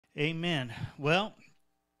Amen. Well,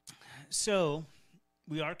 so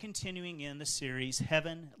we are continuing in the series,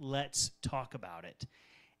 Heaven, Let's Talk About It.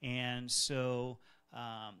 And so,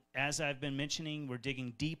 as I've been mentioning, we're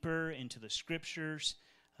digging deeper into the scriptures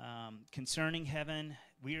concerning heaven.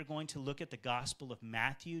 We are going to look at the Gospel of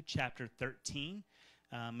Matthew, chapter 13.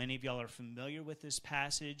 Many of y'all are familiar with this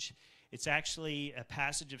passage. It's actually a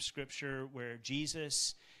passage of scripture where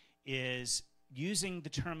Jesus is using the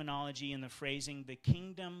terminology and the phrasing, the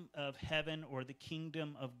kingdom of heaven or the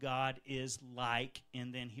kingdom of God is like,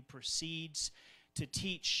 and then he proceeds to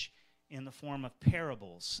teach in the form of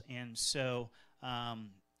parables. And so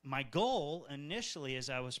my goal initially as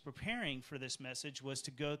I was preparing for this message was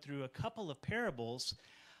to go through a couple of parables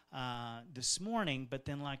this morning, but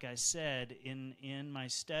then like I said, in my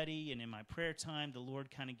study and in my prayer time, the Lord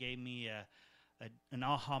kind of gave me an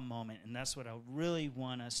aha moment, and that's what I really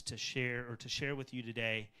want us to share with you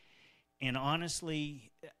today. And honestly,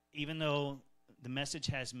 even though the message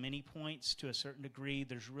has many points to a certain degree,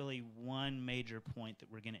 there's really one major point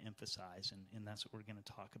that we're going to emphasize, and that's what we're going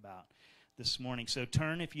to talk about this morning. So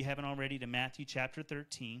turn, if you haven't already, to Matthew chapter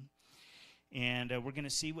 13, and we're going to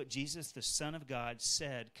see what Jesus, the Son of God,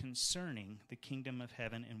 said concerning the kingdom of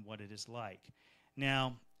heaven and what it is like.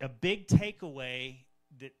 Now, a big takeaway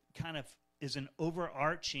that kind of is an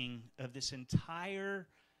overarching of this entire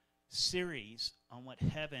series on what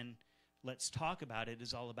heaven, let's talk about it,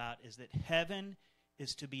 is all about, is that heaven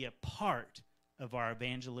is to be a part of our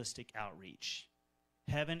evangelistic outreach.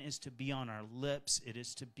 Heaven is to be on our lips. It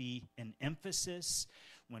is to be an emphasis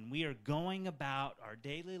when we are going about our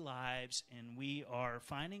daily lives and we are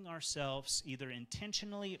finding ourselves either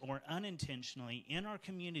intentionally or unintentionally in our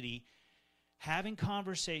community having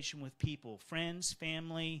conversation with people, friends,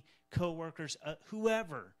 family, co-workers,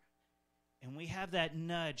 whoever, and we have that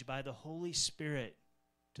nudge by the Holy Spirit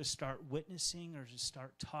to start witnessing or to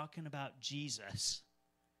start talking about Jesus.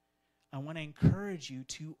 I want to encourage you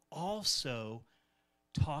to also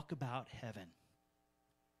talk about heaven.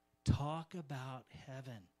 Talk about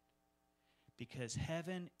heaven. Because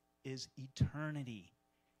heaven is eternity,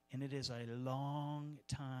 and it is a long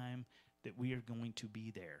time that we are going to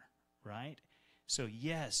be there, right? So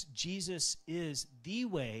yes, Jesus is the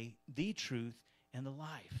way, the truth, and the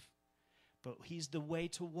life. But he's the way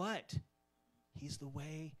to what? He's the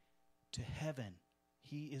way to heaven.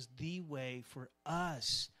 He is the way for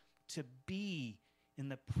us to be in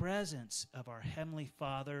the presence of our Heavenly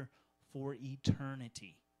Father for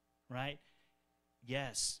eternity, right?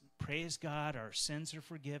 Yes, praise God, our sins are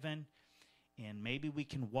forgiven. And maybe we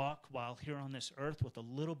can walk while here on this earth with a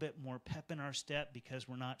little bit more pep in our step because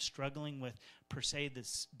we're not struggling with, per se,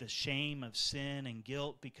 the shame of sin and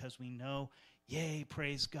guilt, because we know, yay,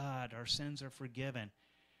 praise God, our sins are forgiven.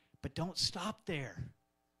 But don't stop there.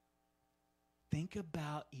 Think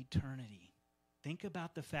about eternity. Think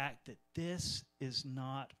about the fact that this is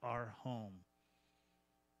not our home.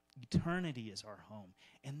 Eternity is our home.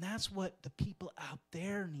 And that's what the people out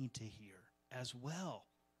there need to hear as well.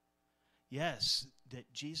 Yes,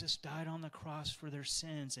 that Jesus died on the cross for their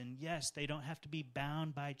sins. And yes, they don't have to be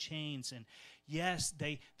bound by chains. And yes,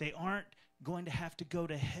 they aren't going to have to go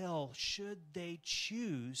to hell should they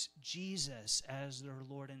choose Jesus as their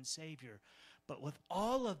Lord and Savior. But with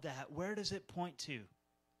all of that, where does it point to?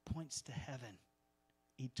 It points to heaven,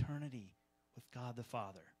 eternity with God the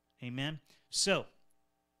Father. Amen? So,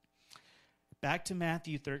 back to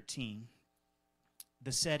Matthew 13.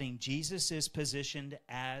 The setting, Jesus is positioned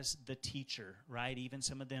as the teacher, right? Even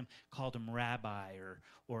some of them called him rabbi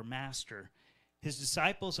or master. His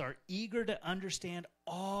disciples are eager to understand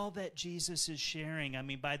all that Jesus is sharing. I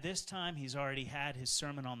mean, by this time, he's already had his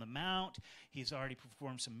Sermon on the Mount. He's already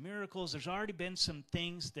performed some miracles. There's already been some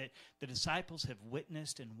things that the disciples have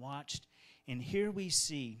witnessed and watched. And here we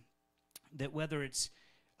see that whether it's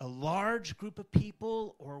a large group of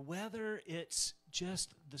people or whether it's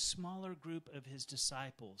just the smaller group of his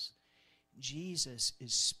disciples, Jesus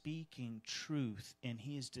is speaking truth, and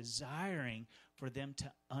he is desiring for them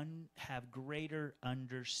to have greater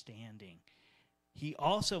understanding. He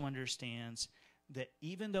also understands that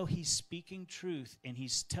even though he's speaking truth and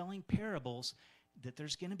he's telling parables, that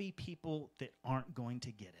there's going to be people that aren't going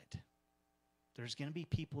to get it. There's going to be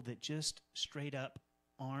people that just straight up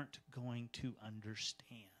aren't going to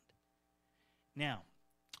understand. Now,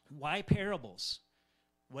 why parables?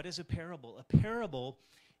 What is a parable? A parable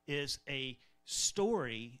is a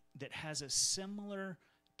story that has a similar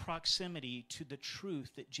proximity to the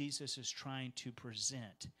truth that Jesus is trying to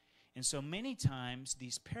present. And so many times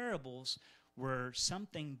these parables were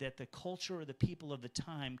something that the culture or the people of the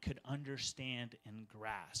time could understand and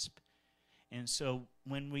grasp. And so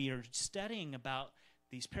when we are studying about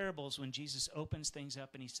these parables, when Jesus opens things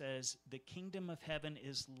up and he says, the kingdom of heaven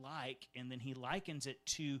is like, and then he likens it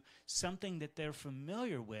to something that they're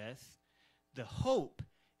familiar with, the hope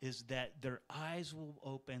is that their eyes will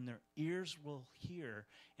open, their ears will hear,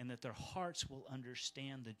 and that their hearts will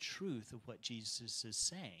understand the truth of what Jesus is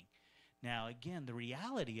saying. Now, again, the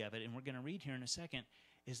reality of it, and we're going to read here in a second,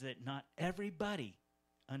 is that not everybody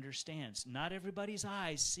understands. Not everybody's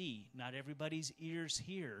eyes see. Not everybody's ears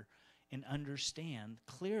hear and understand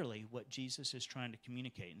clearly what Jesus is trying to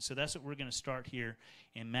communicate. And so that's what we're going to start here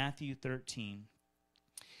in Matthew 13.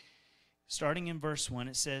 Starting in verse 1,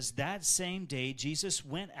 it says, "That same day Jesus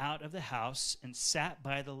went out of the house and sat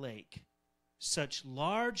by the lake. Such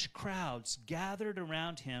large crowds gathered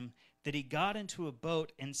around him that he got into a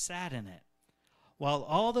boat and sat in it, while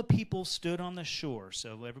all the people stood on the shore."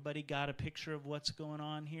 So everybody got a picture of what's going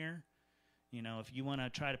on here? You know, if you want to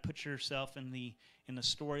try to put yourself in the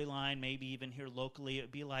storyline, maybe even here locally, it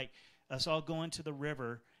would be like us all going to the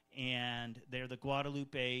river, and they're the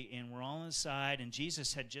Guadalupe, and we're all on the side, and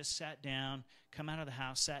Jesus had just sat down, come out of the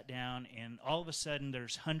house, sat down, and all of a sudden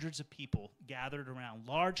there's hundreds of people gathered around,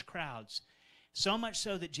 large crowds, so much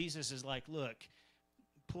so that Jesus is like, look,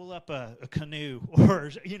 pull up a canoe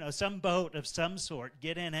or, you know, some boat of some sort,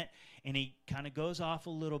 get in it, and he kind of goes off a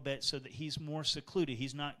little bit so that he's more secluded.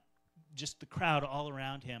 He's not just the crowd all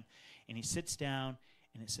around him. And he sits down,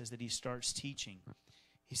 and it says that he starts teaching.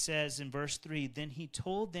 He says in verse 3, "Then he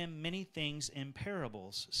told them many things in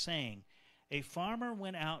parables, saying, A farmer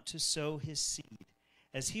went out to sow his seed.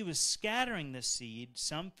 As he was scattering the seed,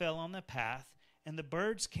 some fell on the path, and the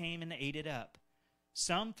birds came and ate it up.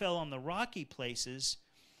 Some fell on the rocky places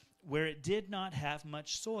where it did not have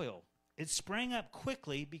much soil. It sprang up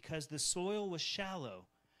quickly because the soil was shallow.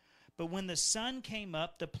 But when the sun came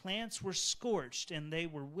up, the plants were scorched, and they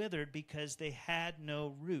were withered because they had no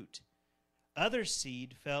root. Other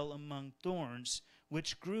seed fell among thorns,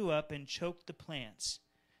 which grew up and choked the plants.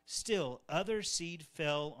 Still, other seed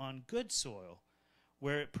fell on good soil,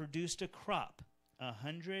 where it produced a crop,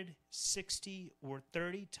 160 or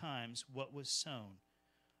 30 times what was sown.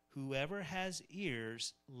 Whoever has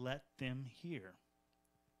ears, let them hear."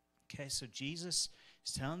 Okay, so Jesus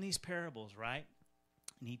is telling these parables, right?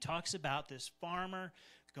 And he talks about this farmer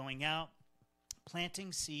going out,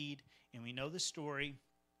 planting seed, and we know the story.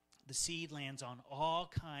 The seed lands on all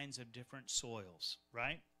kinds of different soils,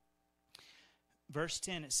 right? Verse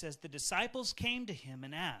 10, it says, "The disciples came to him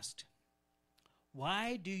and asked,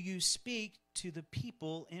 'Why do you speak to the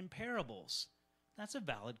people in parables?'" That's a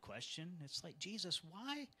valid question. It's like, Jesus,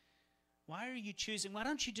 why are you choosing? Why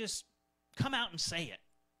don't you just come out and say it?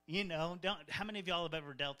 You know, how many of y'all have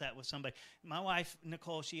ever dealt that with somebody? My wife,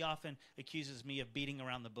 Nicole, she often accuses me of beating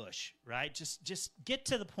around the bush, right? Just get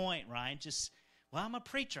to the point, Ryan. Well, I'm a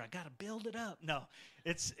preacher. I got to build it up. No,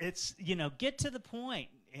 it's get to the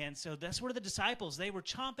point. And so that's where the disciples, they were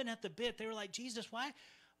chomping at the bit. They were like, Jesus, why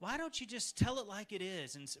don't you just tell it like it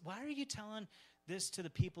is? And why are you telling this to the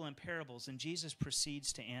people in parables? And Jesus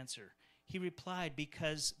proceeds to answer. He replied,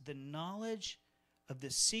 "Because the knowledge of the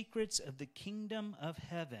secrets of the kingdom of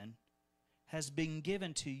heaven has been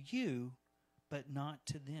given to you, but not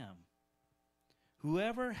to them.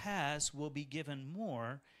 Whoever has will be given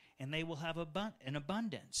more, and they will have an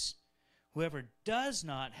abundance. Whoever does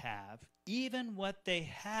not have, even what they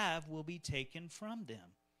have will be taken from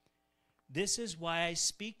them. This is why I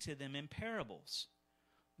speak to them in parables.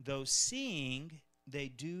 Though seeing, they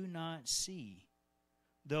do not see.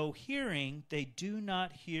 Though hearing, they do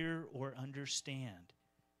not hear or understand.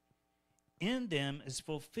 In them is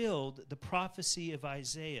fulfilled the prophecy of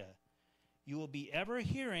Isaiah. You will be ever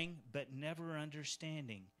hearing, but never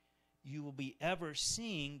understanding. You will be ever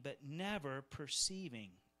seeing, but never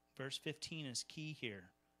perceiving." Verse 15 is key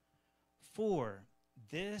here. "For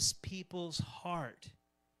this people's heart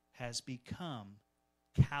has become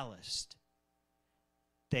calloused.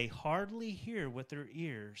 They hardly hear with their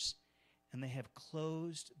ears, and they have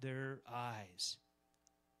closed their eyes.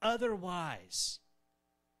 Otherwise,"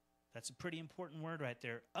 that's a pretty important word right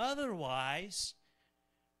there, "otherwise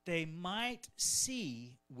they might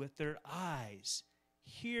see with their eyes,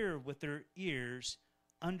 hear with their ears,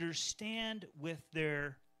 understand with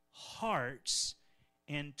their hearts,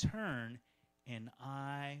 and turn, and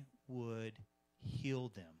I would heal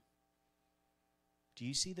them." Do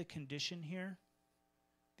you see the condition here?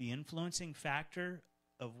 The influencing factor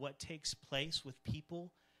of what takes place with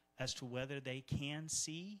people as to whether they can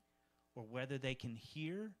see or whether they can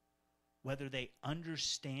hear, whether they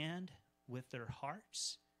understand with their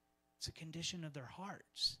hearts. It's a condition of their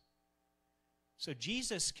hearts. So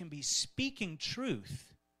Jesus can be speaking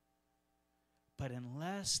truth, But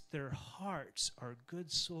unless their hearts are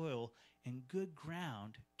good soil and good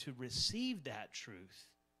ground to receive that truth,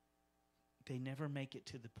 they never make it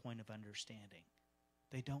to the point of understanding.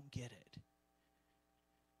 They don't get it.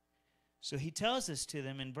 So he tells us to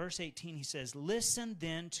them in verse 18, he says, listen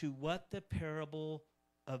then to what the parable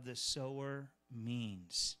of the sower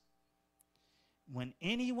means. When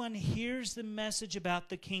anyone hears the message about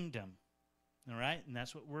the kingdom, all right, and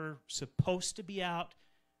that's what we're supposed to be out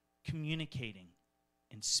communicating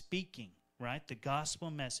and speaking, right, the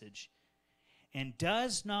gospel message, and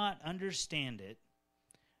does not understand it,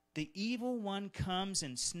 the evil one comes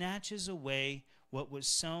and snatches away what was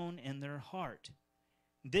sown in their heart.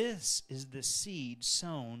 This is the seed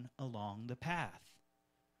sown along the path.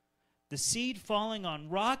 The seed falling on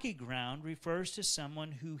rocky ground refers to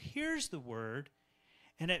someone who hears the word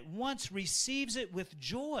and at once receives it with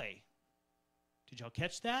joy. Did y'all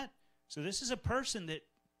catch that? So this is a person that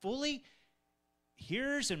fully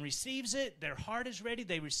hears and receives it. Their heart is ready.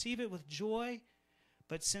 They receive it with joy.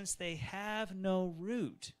 But since they have no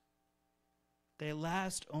root, they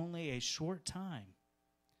last only a short time.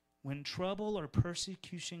 When trouble or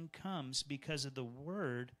persecution comes because of the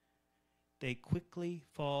word, they quickly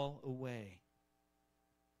fall away.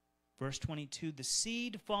 Verse 22, the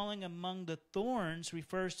seed falling among the thorns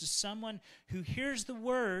refers to someone who hears the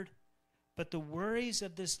word, but the worries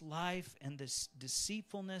of this life and this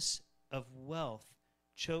deceitfulness of wealth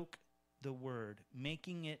choke the word,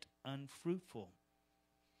 making it unfruitful.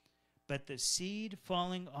 But the seed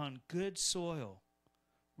falling on good soil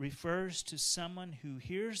refers to someone who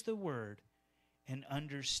hears the word and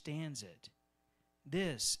understands it.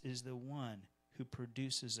 This is the one who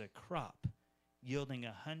produces a crop yielding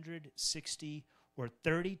 160 or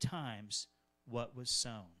 30 times what was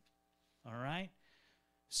sown. All right?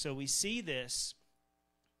 So we see this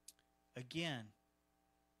again.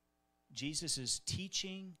 Jesus is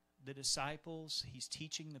teaching the disciples. He's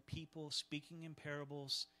teaching the people, speaking in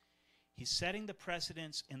parables. He's setting the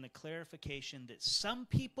precedence and the clarification that some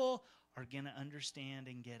people are going to understand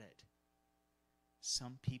and get it.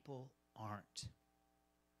 Some people aren't.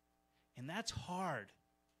 And that's hard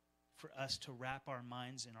for us to wrap our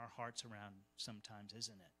minds and our hearts around sometimes,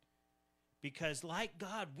 isn't it? Because like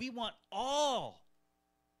God, we want all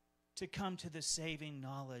to come to the saving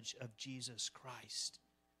knowledge of Jesus Christ.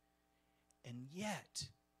 And yet,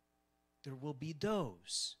 there will be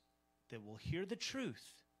those that will hear the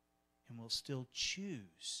truth and will still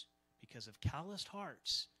choose, because of calloused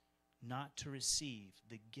hearts, not to receive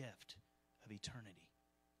the gift of eternity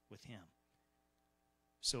with Him.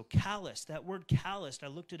 So calloused, that word calloused, I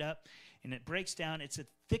looked it up, and it breaks down. It's a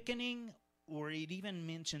thickening, or it even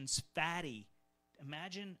mentions fatty.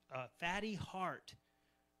 Imagine a fatty heart,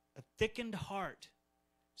 a thickened heart.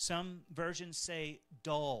 Some versions say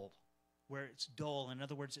dull, where it's dull. In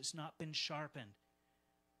other words, it's not been sharpened.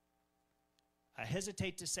 I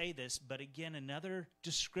hesitate to say this, but again, another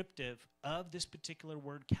descriptive of this particular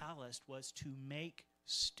word calloused was to make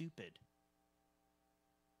stupid.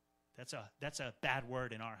 That's a bad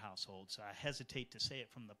word in our household, so I hesitate to say it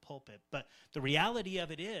from the pulpit. But the reality of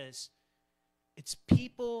it is, it's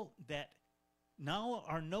people that now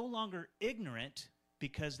are no longer ignorant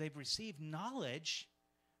because they've received knowledge,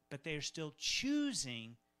 but they are still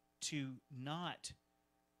choosing to not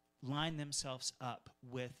line themselves up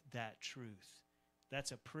with that truth.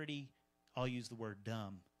 That's a pretty, I'll use the word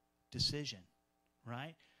dumb, decision,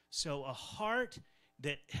 right? So a heart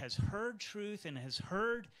that has heard truth and has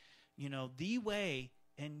heard, the way,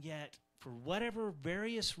 and yet for whatever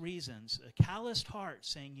various reasons, a calloused heart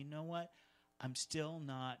saying, you know what, I'm still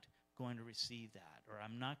not going to receive that, or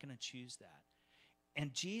I'm not going to choose that.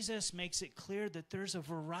 And Jesus makes it clear that there's a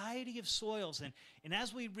variety of soils. And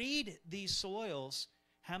as we read these soils,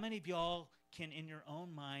 how many of y'all can, in your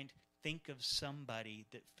own mind, think of somebody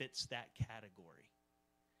that fits that category?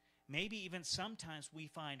 Maybe even sometimes we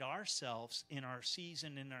find ourselves in our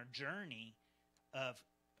season, in our journey of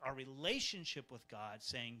our relationship with God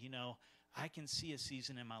saying, I can see a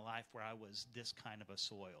season in my life where I was this kind of a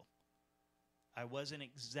soil. I wasn't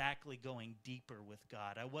exactly going deeper with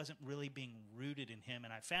God. I wasn't really being rooted in Him.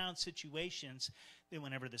 And I found situations that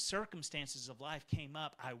whenever the circumstances of life came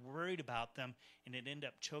up, I worried about them, and it ended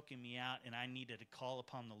up choking me out, and I needed to call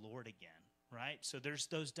upon the Lord again, right? So there's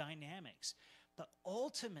those dynamics. But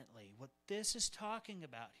ultimately, what this is talking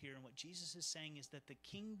about here and what Jesus is saying is that the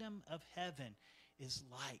kingdom of heaven is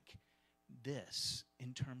like this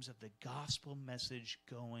in terms of the gospel message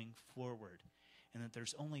going forward. And that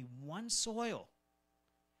there's only one soil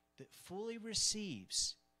that fully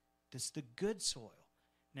receives. That's the good soil.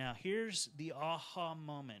 Now, here's the aha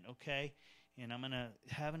moment, okay? And I'm going to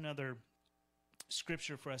have another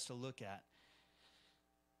scripture for us to look at.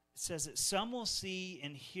 It says that some will see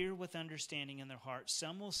and hear with understanding in their hearts.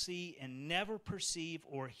 Some will see and never perceive,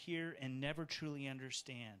 or hear and never truly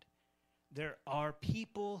understand. There are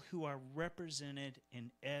people who are represented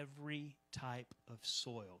in every type of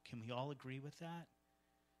soil. Can we all agree with that?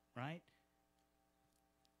 Right?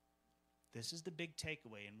 This is the big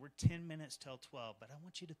takeaway, and we're 10 minutes till 12, but I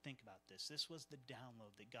want you to think about this. This was the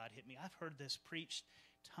download that God hit me. I've heard this preached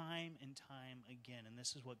time and time again, and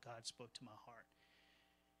this is what God spoke to my heart.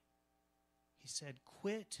 He said,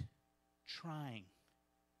 quit trying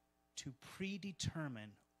to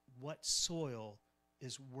predetermine what soil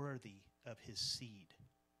is worthy of his seed.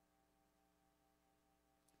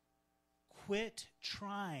 Quit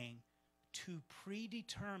trying to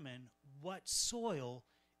predetermine what soil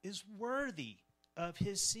is worthy of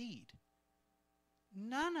his seed.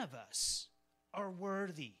 None of us are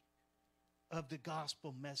worthy of the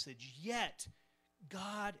gospel message, yet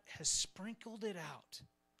God has sprinkled it out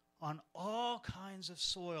on all kinds of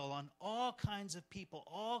soil, on all kinds of people,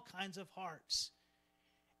 all kinds of hearts.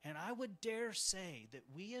 And I would dare say that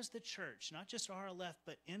we as the church, not just RLF,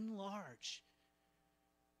 but in large,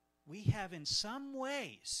 we have in some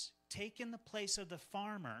ways taken the place of the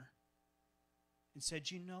farmer and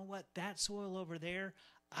said, you know what, that soil over there,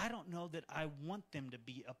 I don't know that I want them to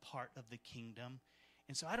be a part of the kingdom.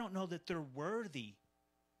 And so I don't know that they're worthy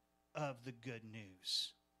of the good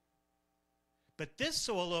news. But this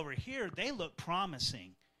soil over here, they look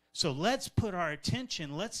promising. So let's put our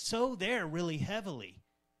attention, let's sow there really heavily.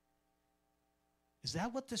 Is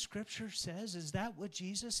that what the scripture says? Is that what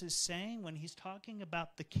Jesus is saying when he's talking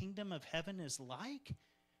about the kingdom of heaven is like?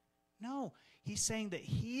 No, he's saying that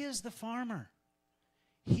he is the farmer.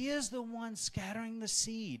 He is the one scattering the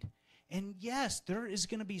seed. And yes, there is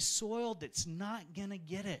going to be soil that's not going to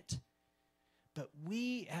get it. But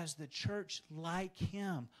we as the church, like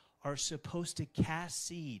him, are supposed to cast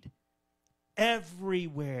seed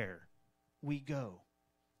everywhere we go.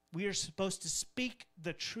 We are supposed to speak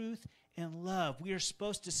the truth in love. We are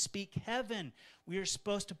supposed to speak heaven. We are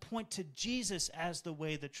supposed to point to Jesus as the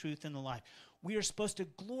way, the truth, and the life. We are supposed to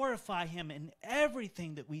glorify him in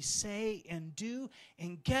everything that we say and do.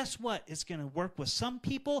 And guess what? It's going to work with some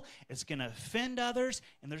people. It's going to offend others.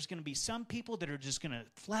 And there's going to be some people that are just going to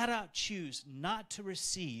flat out choose not to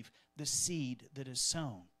receive the seed that is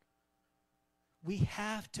sown. We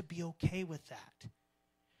have to be okay with that.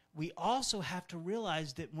 We also have to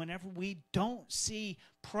realize that whenever we don't see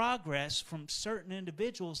progress from certain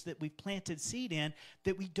individuals that we've planted seed in,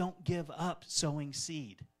 that we don't give up sowing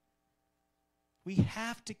seed. We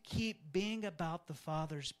have to keep being about the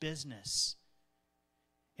Father's business.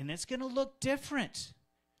 And it's going to look different.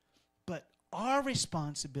 But our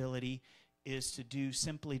responsibility is to do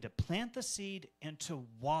simply to plant the seed and to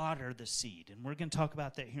water the seed. And we're going to talk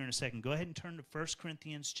about that here in a second. Go ahead and turn to 1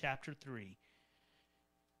 Corinthians chapter 3.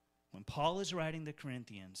 When Paul is writing the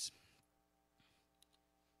Corinthians,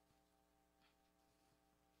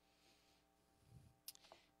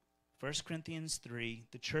 First Corinthians 3,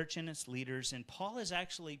 the church and its leaders, and Paul is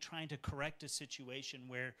actually trying to correct a situation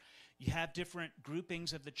where you have different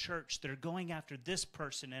groupings of the church that are going after this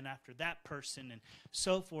person and after that person and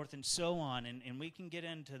so forth and so on. And we can get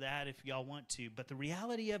into that if y'all want to. But the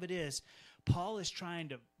reality of it is, Paul is trying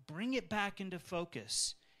to bring it back into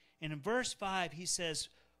focus. And in verse 5, he says,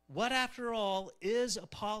 what after all is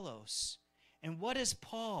Apollos? And what is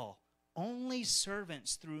Paul? Only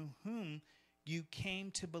servants through whom you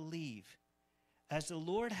came to believe. As the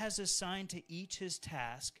Lord has assigned to each his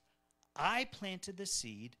task, I planted the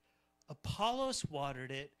seed, Apollos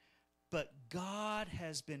watered it, but God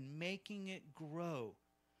has been making it grow.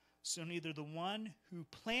 So neither the one who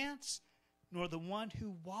plants nor the one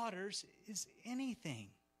who waters is anything,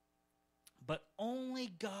 but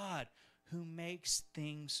only God who makes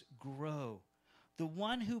things grow. The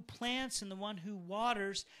one who plants and the one who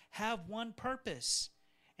waters have one purpose,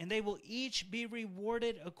 and they will each be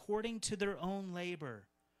rewarded according to their own labor.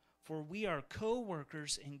 For we are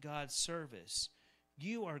co-workers in God's service.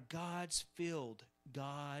 You are God's field,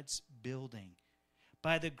 God's building.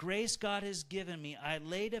 By the grace God has given me, I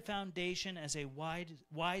laid a foundation as a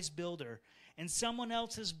wise builder, and someone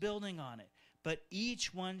else is building on it. But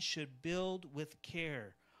each one should build with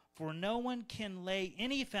care. For no one can lay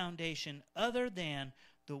any foundation other than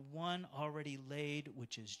the one already laid,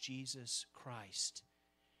 which is Jesus Christ.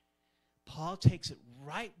 Paul takes it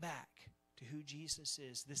right back to who Jesus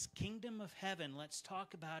is. This kingdom of heaven, let's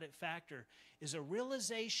talk about it factor, is a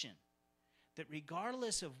realization that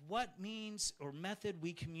regardless of what means or method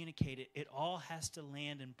we communicate it, it all has to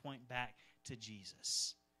land and point back to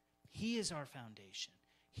Jesus. He is our foundation.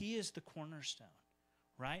 He is the cornerstone.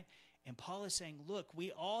 right? And Paul is saying, look,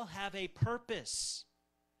 we all have a purpose,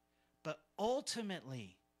 but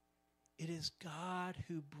ultimately, it is God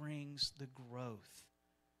who brings the growth.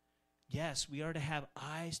 Yes, we are to have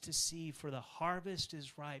eyes to see, for the harvest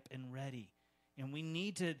is ripe and ready. And we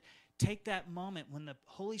need to take that moment when the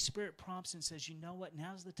Holy Spirit prompts and says, you know what,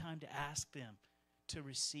 now's the time to ask them to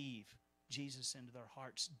receive Jesus into their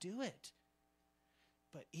hearts. Do it.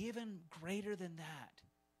 But even greater than that,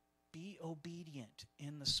 be obedient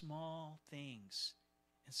in the small things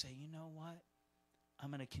and say, you know what, I'm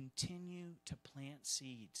going to continue to plant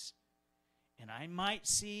seeds. And I might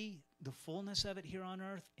see the fullness of it here on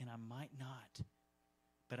earth, and I might not.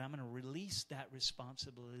 But I'm going to release that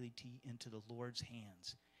responsibility into the Lord's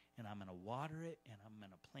hands. And I'm going to water it, and I'm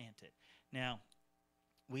going to plant it. Now,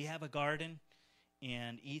 we have a garden,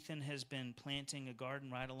 and Ethan has been planting a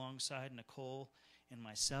garden right alongside Nicole and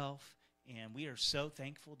myself. And we are so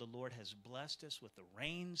thankful the Lord has blessed us with the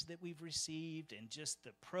rains that we've received and just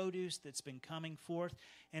the produce that's been coming forth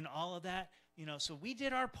and all of that. You know, so we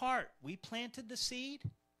did our part. We planted the seed.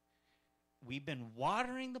 We've been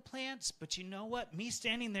watering the plants, but you know what? Me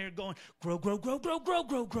standing there going, grow, grow, grow, grow, grow,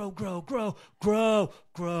 grow, grow, grow, grow, grow,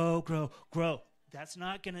 grow, grow, grow. That's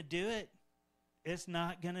not going to do it. It's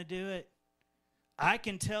not going to do it. I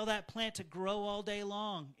can tell that plant to grow all day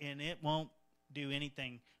long, and it won't do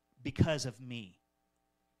anything because of me.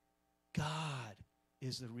 God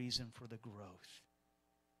is the reason for the growth.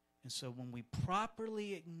 And so when we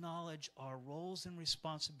properly acknowledge our roles and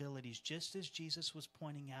responsibilities, just as Jesus was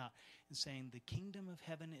pointing out and saying the kingdom of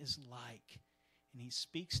heaven is like, and he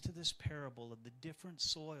speaks to this parable of the different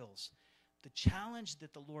soils, the challenge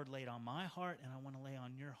that the Lord laid on my heart and I want to lay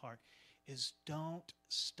on your heart is don't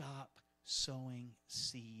stop sowing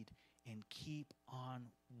seed and keep on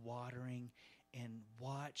watering and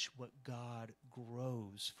watch what God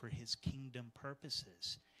grows for his kingdom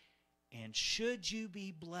purposes. And should you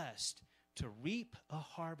be blessed to reap a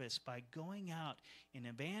harvest by going out and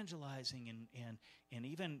evangelizing and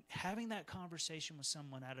even having that conversation with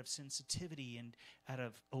someone out of sensitivity and out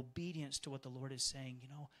of obedience to what the Lord is saying,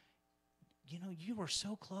 you are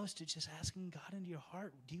so close to just asking God into your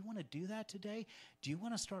heart. Do you want to do that today? Do you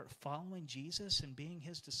want to start following Jesus and being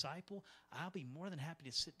his disciple? I'll be more than happy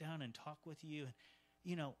to sit down and talk with you.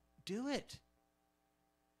 Do it.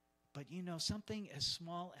 But something as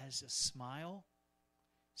small as a smile,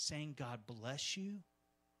 saying God bless you,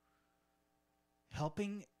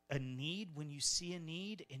 helping a need when you see a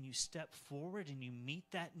need and you step forward and you meet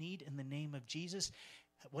that need in the name of Jesus.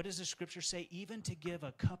 What does the scripture say? Even to give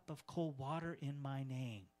a cup of cold water in my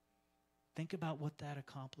name. Think about what that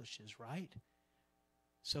accomplishes, right?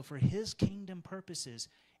 So for his kingdom purposes,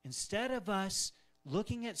 instead of us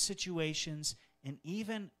looking at situations and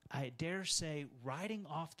even, I dare say, writing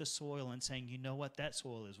off the soil and saying, you know what, that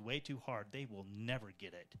soil is way too hard. They will never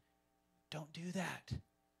get it. Don't do that.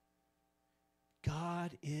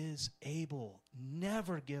 God is able.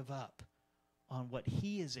 Never give up on what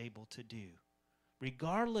he is able to do.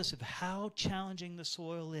 Regardless of how challenging the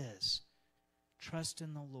soil is, trust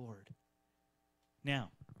in the Lord. Now,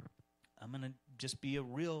 I'm going to just be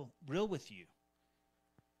real with you.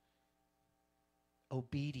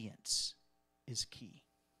 Obedience is key,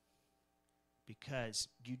 because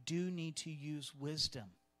you do need to use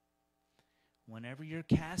wisdom. Whenever you're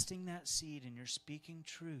casting that seed and you're speaking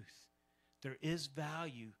truth, there is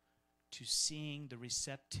value to seeing the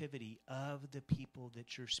receptivity of the people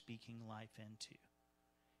that you're speaking life into.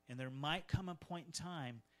 And there might come a point in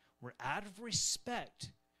time where, out of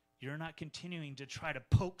respect, you're not continuing to try to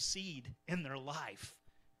poke seed in their life.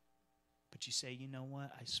 But you say, you know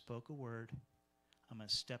what? I spoke a word. I'm going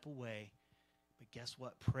to step away. But guess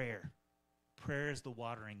what? Prayer. Prayer is the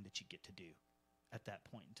watering that you get to do at that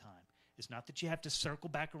point in time. It's not that you have to circle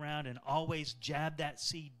back around and always jab that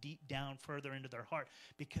seed deep down further into their heart.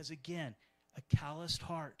 Because again, a calloused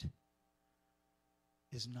heart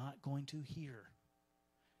is not going to hear.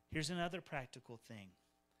 Here's another practical thing.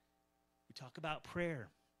 We talk about prayer.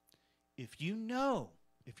 If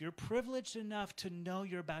you're privileged enough to know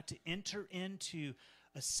you're about to enter into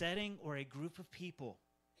a setting or a group of people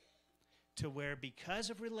to where, because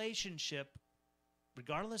of relationship,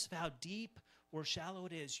 regardless of how deep or shallow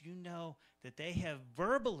it is, you know that they have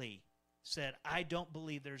verbally said, I don't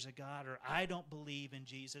believe there's a God, or I don't believe in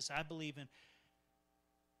Jesus, I believe in...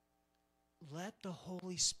 Let the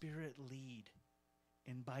Holy Spirit lead.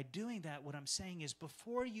 And by doing that, what I'm saying is,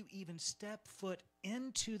 before you even step foot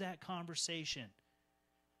into that conversation,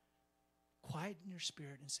 quieten your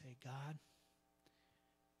spirit and say, God,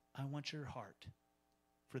 I want your heart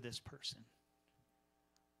for this person.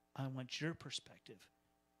 I want your perspective.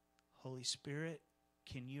 Holy Spirit,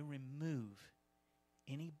 can you remove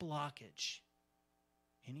any blockage,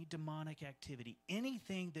 any demonic activity,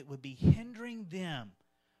 anything that would be hindering them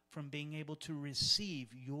from being able to receive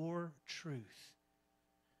your truth?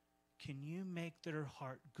 Can you make their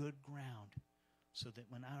heart good ground so that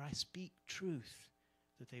when I speak truth,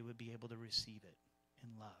 that they would be able to receive it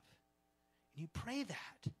in love? And you pray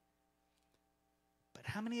that. But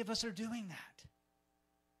how many of us are doing that?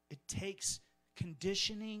 It takes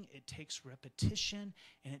conditioning, it takes repetition,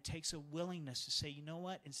 and it takes a willingness to say, you know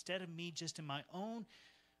what, instead of me just in my own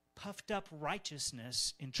puffed up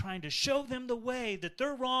righteousness in trying to show them the way that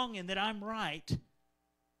they're wrong and that I'm right,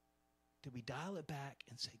 that we dial it back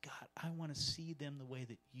and say, God, I want to see them the way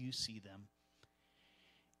that you see them.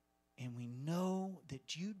 And we know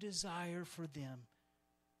that you desire for them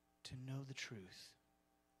to know the truth.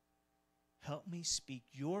 Help me speak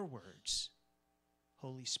your words.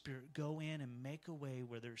 Holy Spirit, go in and make a way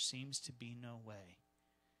where there seems to be no way.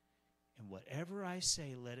 And whatever I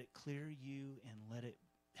say, let it clear you and let it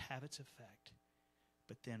have its effect.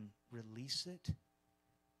 But then release it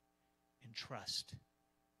and trust.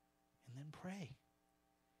 And then pray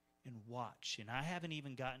and watch. And I haven't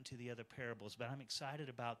even gotten to the other parables, but I'm excited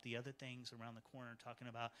about the other things around the corner, talking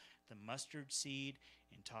about the mustard seed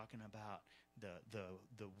and talking about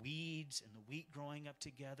the weeds and the wheat growing up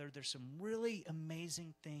together. There's some really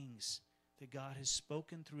amazing things that God has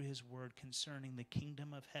spoken through his word concerning the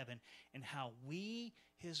kingdom of heaven and how we,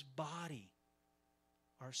 his body,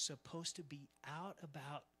 are supposed to be out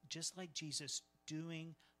about, just like Jesus,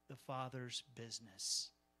 doing the Father's business.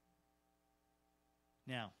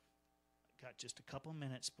 Now, I've got just a couple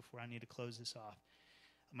minutes before I need to close this off.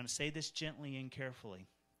 I'm going to say this gently and carefully.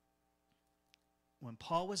 When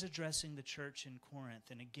Paul was addressing the church in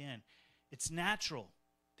Corinth, and again, it's natural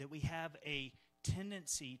that we have a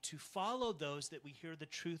tendency to follow those that we hear the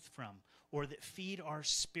truth from or that feed our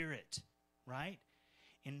spirit, right?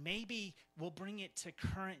 And maybe we'll bring it to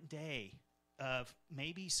current day of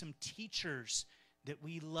maybe some teachers that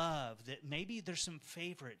we love, that maybe there's some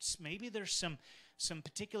favorites, maybe there's some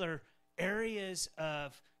particular areas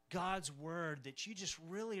of God's word that you just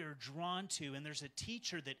really are drawn to, and there's a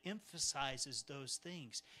teacher that emphasizes those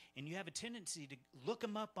things, and you have a tendency to look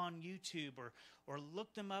them up on YouTube or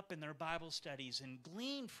look them up in their Bible studies and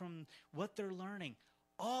glean from what they're learning.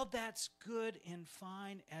 All that's good and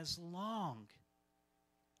fine as long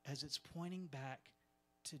as it's pointing back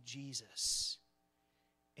to Jesus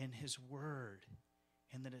and his word,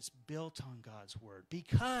 and that it's built on God's word,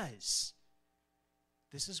 because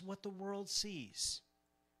this is what the world sees.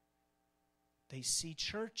 They see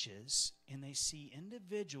churches and they see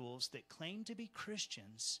individuals that claim to be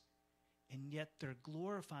Christians, and yet they're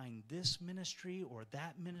glorifying this ministry or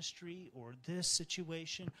that ministry or this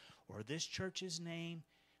situation or this church's name.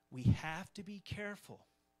 We have to be careful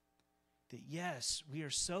that, yes, we are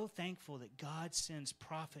so thankful that God sends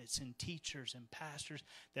prophets and teachers and pastors.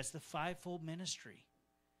 That's the fivefold ministry.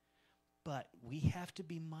 But we have to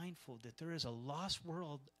be mindful that there is a lost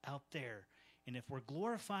world out there. And if we're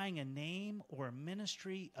glorifying a name or a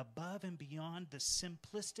ministry above and beyond the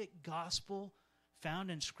simplistic gospel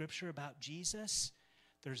found in Scripture about Jesus,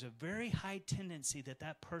 there's a very high tendency that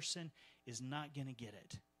that person is not going to get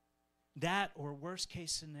it. That, or worst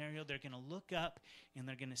case scenario, they're going to look up and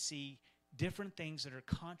they're going to see different things that are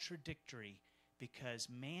contradictory, because,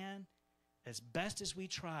 man, as best as we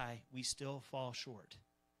try, we still fall short.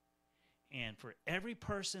 And for every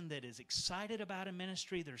person that is excited about a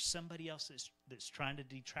ministry, there's somebody else that's trying to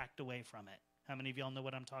detract away from it. How many of y'all know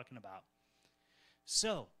what I'm talking about?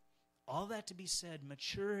 So, all that to be said,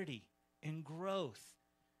 maturity and growth,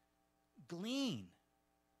 glean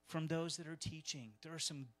from those that are teaching. There are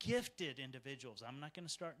some gifted individuals. I'm not going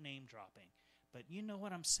to start name dropping, but you know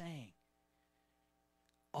what I'm saying.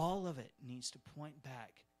 All of it needs to point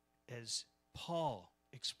back, as Paul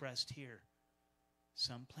expressed here.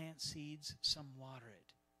 Some plant seeds, some water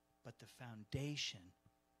it, but the foundation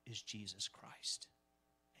is Jesus Christ.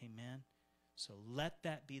 Amen? So let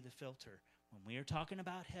that be the filter. When we are talking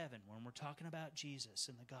about heaven, when we're talking about Jesus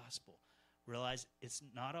and the gospel, realize it's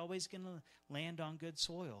not always going to land on good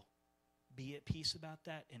soil. Be at peace about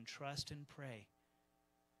that and trust and pray.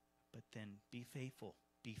 But then be faithful.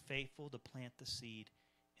 Be faithful to plant the seed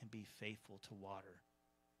and be faithful to water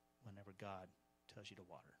whenever God tells you to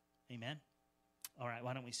water. Amen? All right,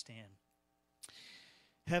 why don't we stand?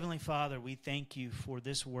 Heavenly Father, we thank you for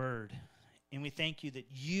this word, and we thank you that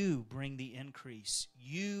you bring the increase.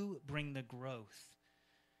 You bring the growth.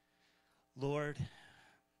 Lord,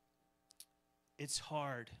 it's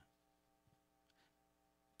hard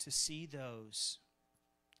to see those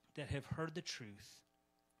that have heard the truth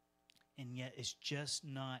and yet it's just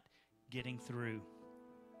not getting through.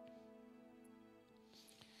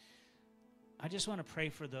 I just want to pray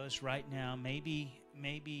for those right now. Maybe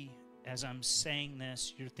as I'm saying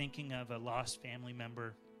this, you're thinking of a lost family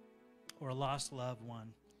member or a lost loved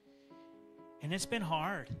one. And it's been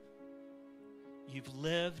hard. You've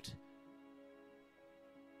lived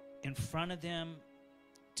in front of them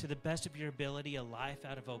to the best of your ability, a life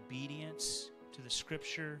out of obedience to the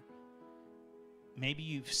Scripture. Maybe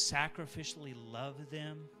you've sacrificially loved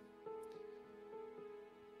them.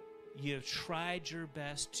 You have tried your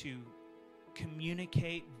best to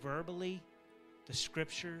communicate verbally the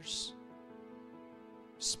Scriptures,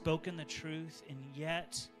 spoken the truth, and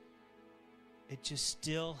yet it just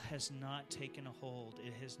still has not taken a hold.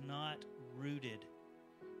 It has not rooted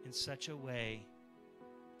in such a way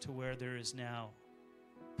to where there is now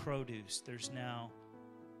produce, there's now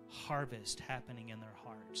harvest happening in their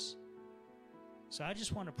hearts. So I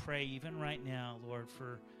just want to pray even right now, Lord,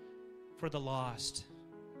 for the lost,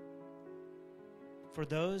 for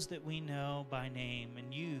those that we know by name,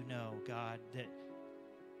 and you know, God, that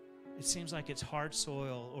it seems like it's hard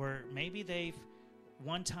soil, or maybe they've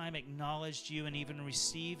one time acknowledged you and even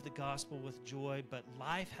received the gospel with joy, but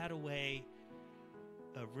life had a way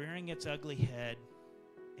of rearing its ugly head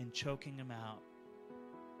and choking them out,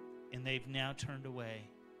 and they've now turned away.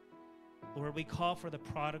 Lord, we call for the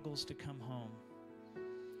prodigals to come home.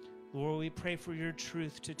 Lord, we pray for your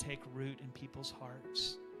truth to take root in people's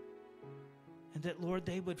hearts, and that, Lord,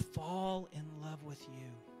 they would fall in love with you.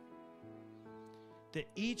 That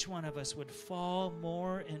each one of us would fall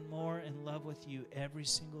more and more in love with you every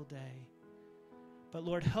single day. But,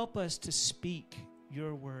 Lord, help us to speak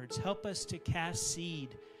your words. Help us to cast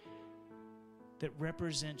seed that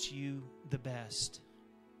represents you the best.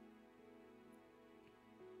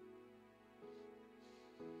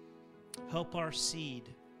 Help our seed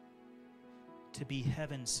to be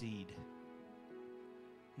heaven seed.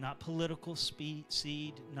 Not political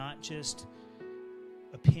seed, not just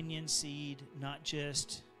opinion seed, not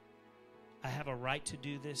just I have a right to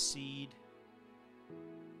do this seed,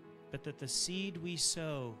 but that the seed we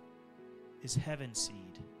sow is heaven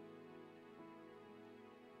seed.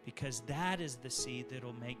 Because that is the seed that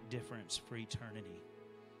will make difference for eternity.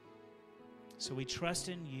 So we trust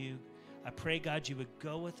in you. I pray, God, you would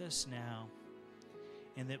go with us now,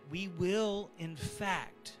 and that we will, in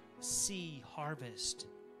fact, see harvest.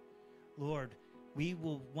 Lord, we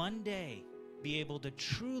will one day be able to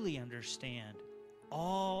truly understand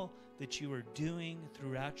all that you are doing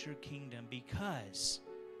throughout your kingdom, because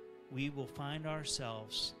we will find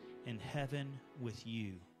ourselves in heaven with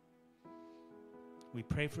you. We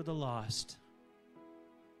pray for the lost.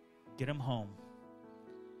 Get them home.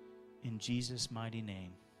 In Jesus' mighty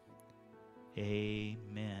name.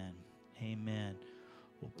 Amen. Amen.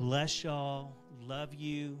 Well, bless y'all. Love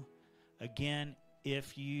you. Again,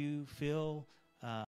 if you feel